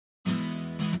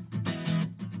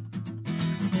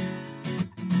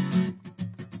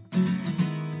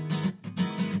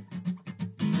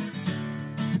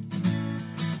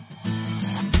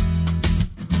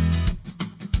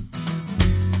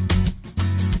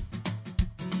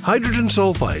Hydrogen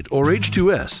sulfide, or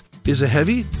H2S, is a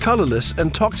heavy, colorless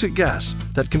and toxic gas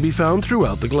that can be found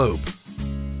throughout the globe.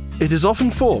 It is often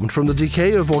formed from the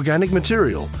decay of organic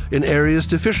material in areas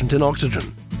deficient in oxygen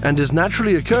and is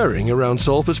naturally occurring around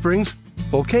sulfur springs,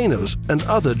 volcanoes and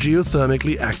other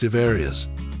geothermically active areas.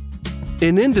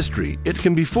 In industry, it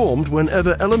can be formed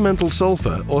whenever elemental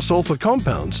sulfur or sulfur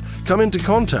compounds come into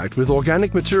contact with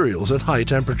organic materials at high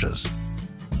temperatures.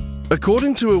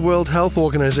 According to a World Health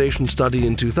Organization study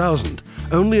in 2000,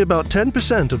 only about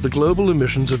 10% of the global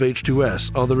emissions of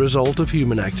H2S are the result of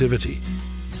human activity.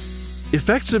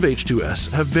 Effects of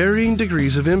H2S have varying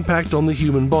degrees of impact on the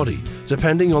human body,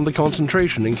 depending on the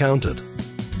concentration encountered.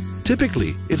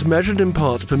 Typically, it's measured in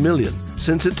parts per million,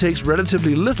 since it takes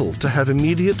relatively little to have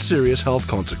immediate serious health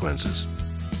consequences.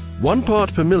 1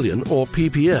 part per million, or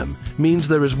ppm, means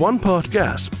there is 1 part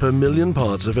gas per million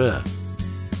parts of air.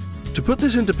 To put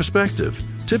this into perspective,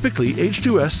 typically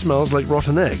H2S smells like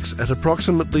rotten eggs at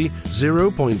approximately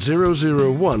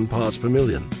 0.001 parts per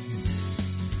million.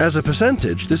 As a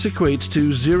percentage, this equates to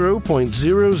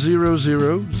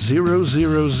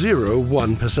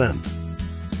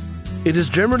 0.0000001%. It is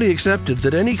generally accepted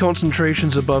that any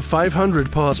concentrations above 500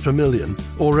 parts per million,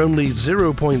 or only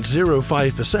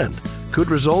 0.05%, could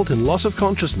result in loss of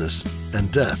consciousness and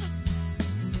death.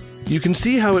 You can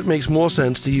see how it makes more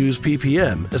sense to use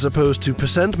ppm as opposed to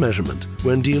percent measurement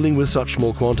when dealing with such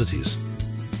small quantities.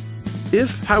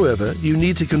 If, however, you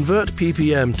need to convert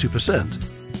ppm to percent,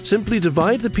 simply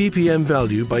divide the ppm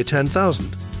value by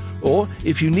 10,000, or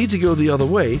if you need to go the other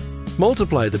way,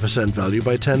 multiply the percent value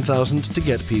by 10,000 to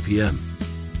get ppm.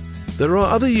 There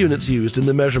are other units used in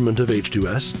the measurement of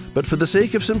H2S, but for the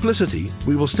sake of simplicity,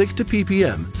 we will stick to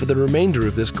ppm for the remainder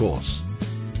of this course.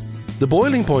 The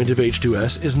boiling point of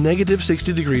H2S is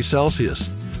 -60 degrees Celsius,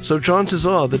 so chances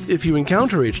are that if you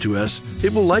encounter H2S,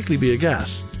 it will likely be a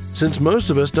gas, since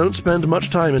most of us don't spend much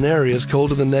time in areas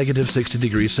colder than -60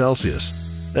 degrees Celsius,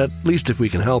 at least if we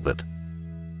can help it.